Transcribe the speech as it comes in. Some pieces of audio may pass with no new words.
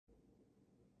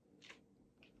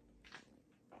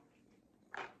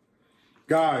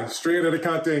Guys, straight out of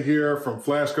content here from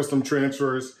Flash Custom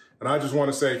Transfers. And I just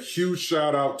want to say a huge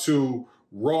shout out to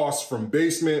Ross from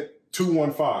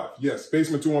BASEMENT215. Yes,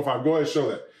 BASEMENT215. Go ahead and show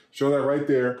that. Show that right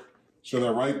there. Show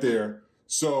that right there.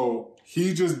 So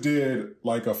he just did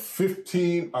like a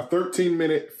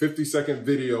 13-minute, 50-second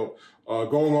video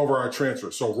going over our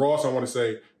transfer. So Ross, I want to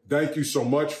say thank you so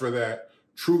much for that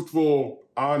truthful,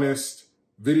 honest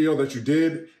video that you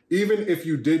did. Even if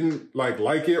you didn't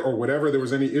like it or whatever, there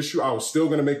was any issue, I was still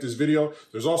going to make this video.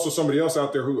 There's also somebody else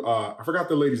out there who, I forgot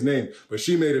the lady's name, but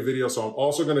she made a video. So I'm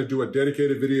also going to do a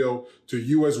dedicated video to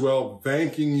you as well,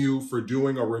 thanking you for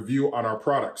doing a review on our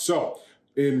product. So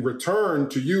in return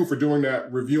to you for doing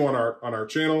that review on our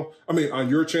channel, on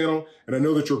your channel, and I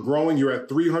know that you're growing, you're at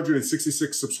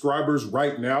 366 subscribers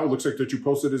right now. It looks like that you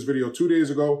posted this video 2 days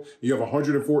ago. You have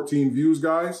 114 views,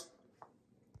 guys.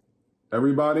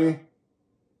 Everybody.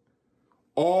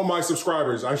 All my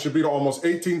subscribers, I should be to almost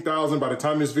 18,000 by the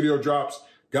time this video drops.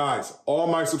 Guys, all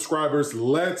my subscribers,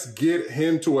 let's get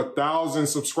him to 1,000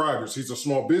 subscribers. He's a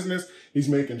small business. He's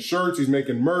making shirts. He's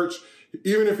making merch.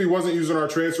 Even if he wasn't using our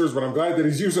transfers, but I'm glad that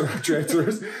he's using our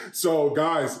transfers. So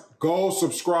guys, go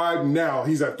subscribe now.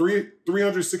 He's at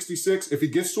 366. If he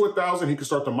gets to 1,000, he can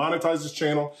start to monetize his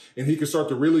channel and he can start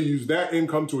to really use that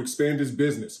income to expand his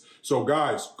business. So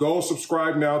guys, go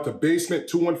subscribe now to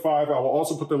BASEMENT215. I will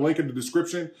also put the link in the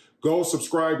description. Go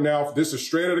subscribe now. This is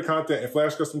straight out of content and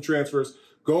Flash Custom Transfers.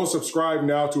 Go subscribe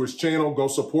now to his channel. Go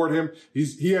support him.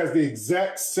 He has the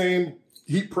exact same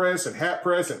heat press and hat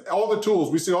press and all the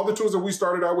tools. We see all the tools that we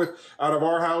started out with out of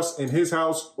our house, in his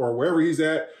house, or wherever he's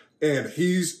at. And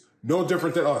he's no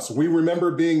different than us. We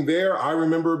remember being there. I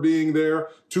remember being there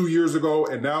 2 years ago.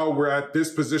 And now we're at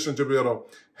this position to be able to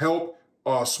help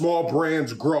small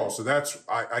brands grow. So that's,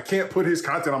 I can't put his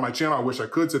content on my channel. I wish I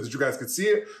could so that you guys could see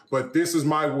it, but this is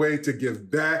my way to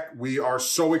give back. We are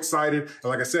so excited. And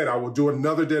like I said, I will do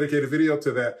another dedicated video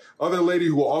to that other lady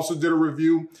who also did a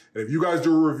review. And if you guys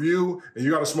do a review and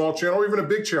you got a small channel or even a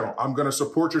big channel, I'm going to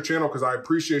support your channel because I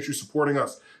appreciate you supporting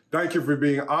us. Thank you for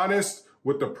being honest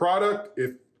with the product.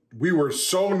 If we were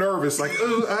so nervous, like,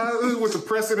 with the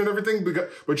pressing and everything,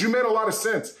 but you made a lot of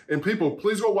sense. And people,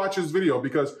 please go watch this video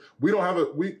because we don't have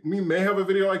we may have a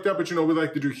video like that, but you know, we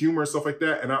like to do humor and stuff like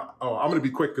that. And I'm going to be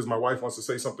quick because my wife wants to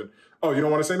say something. Oh, you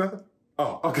don't want to say nothing?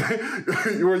 Oh, okay.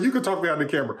 Well, you can talk behind the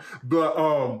camera, but,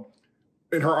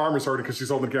 and her arm is hurting because she's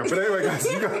holding the camera. But anyway, guys,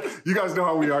 you guys know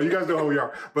how we are. You guys know how we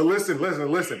are. But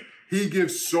listen. He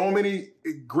gives so many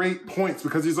great points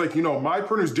because he's like, you know, my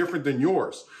printer is different than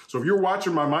yours. So if you're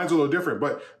watching, my mine's a little different.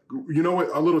 But you know what?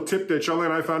 A little tip that Charlie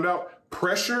and I found out,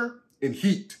 pressure and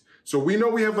heat. So we know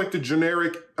we have like the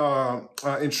generic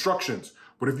instructions.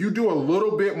 But if you do a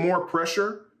little bit more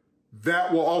pressure,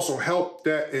 that will also help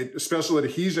that special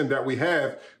adhesion that we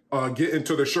have get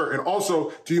into the shirt. And also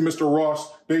to you, Mr. Ross,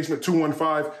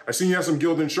 BASEMENT215, I seen you have some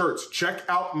Gildan shirts. Check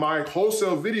out my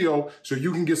wholesale video so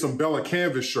you can get some Bella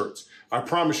Canvas shirts. I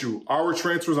promise you, our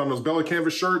transfers on those Bella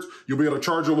Canvas shirts, you'll be able to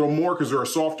charge a little more because they're a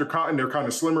softer cotton, they're kind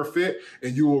of slimmer fit,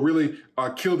 and you will really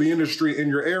kill the industry in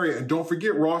your area. And don't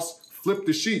forget, Ross, flip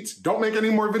the sheets. Don't make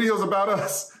any more videos about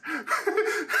us.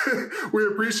 We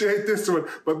appreciate this one.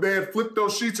 But man, flip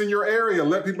those sheets in your area.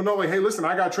 Let people know, like, hey, listen,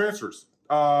 I got transfers.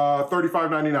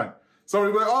 $35.99.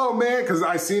 Somebody be like, oh man, because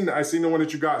I seen the one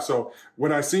that you got. So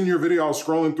when I seen your video, I was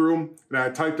scrolling through and I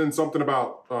typed in something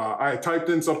about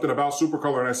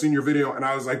Supercolor and I seen your video and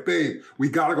I was like, babe, we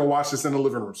gotta go watch this in the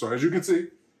living room. So as you can see,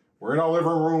 we're in our living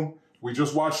room. We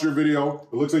just watched your video.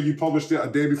 It looks like you published it a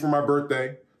day before my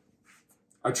birthday.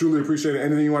 I truly appreciate it.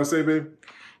 Anything you want to say, babe?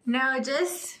 No,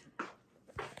 just.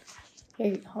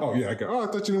 Oh yeah, I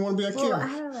thought you didn't want to be on camera.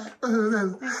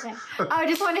 Okay. I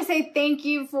just want to say thank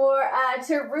you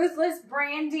to Ruthless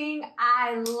Branding.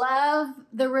 I love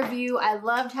the review. I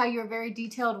loved how you're very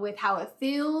detailed with how it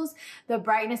feels, the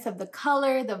brightness of the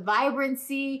color, the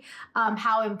vibrancy,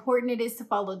 how important it is to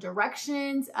follow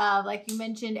directions. Like you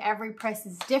mentioned, every press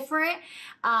is different.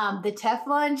 The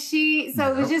Teflon sheet,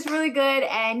 so it was just really good.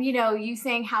 And you know, you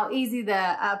saying how easy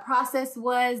the process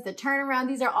was, the turnaround.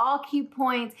 These are all key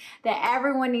points that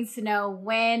everyone needs to know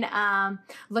when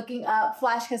looking up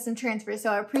Flash Custom Transfers. So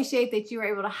I appreciate that you were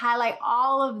able to highlight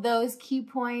all of those key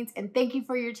points, and thank you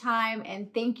for your time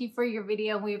and thank you for your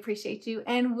video. We appreciate you,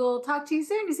 and we'll talk to you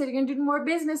soon. You said you're gonna do more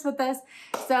business with us,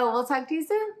 so we'll talk to you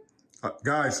soon.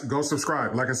 Guys, go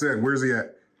subscribe. Like I said, where's he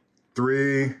at?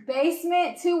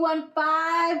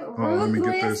 BASEMENT215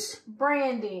 Ruthless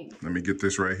Branding. Let me get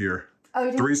this right here.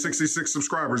 366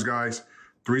 subscribers, guys.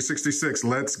 366.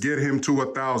 Let's get him to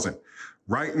 1,000.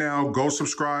 Right now, go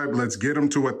subscribe. Let's get him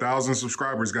to 1,000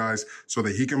 subscribers, guys, so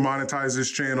that he can monetize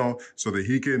his channel, so that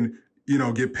he can, you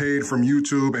know, get paid from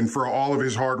YouTube and for all of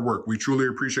his hard work. We truly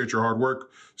appreciate your hard work.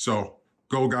 So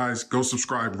go guys, go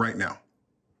subscribe right now.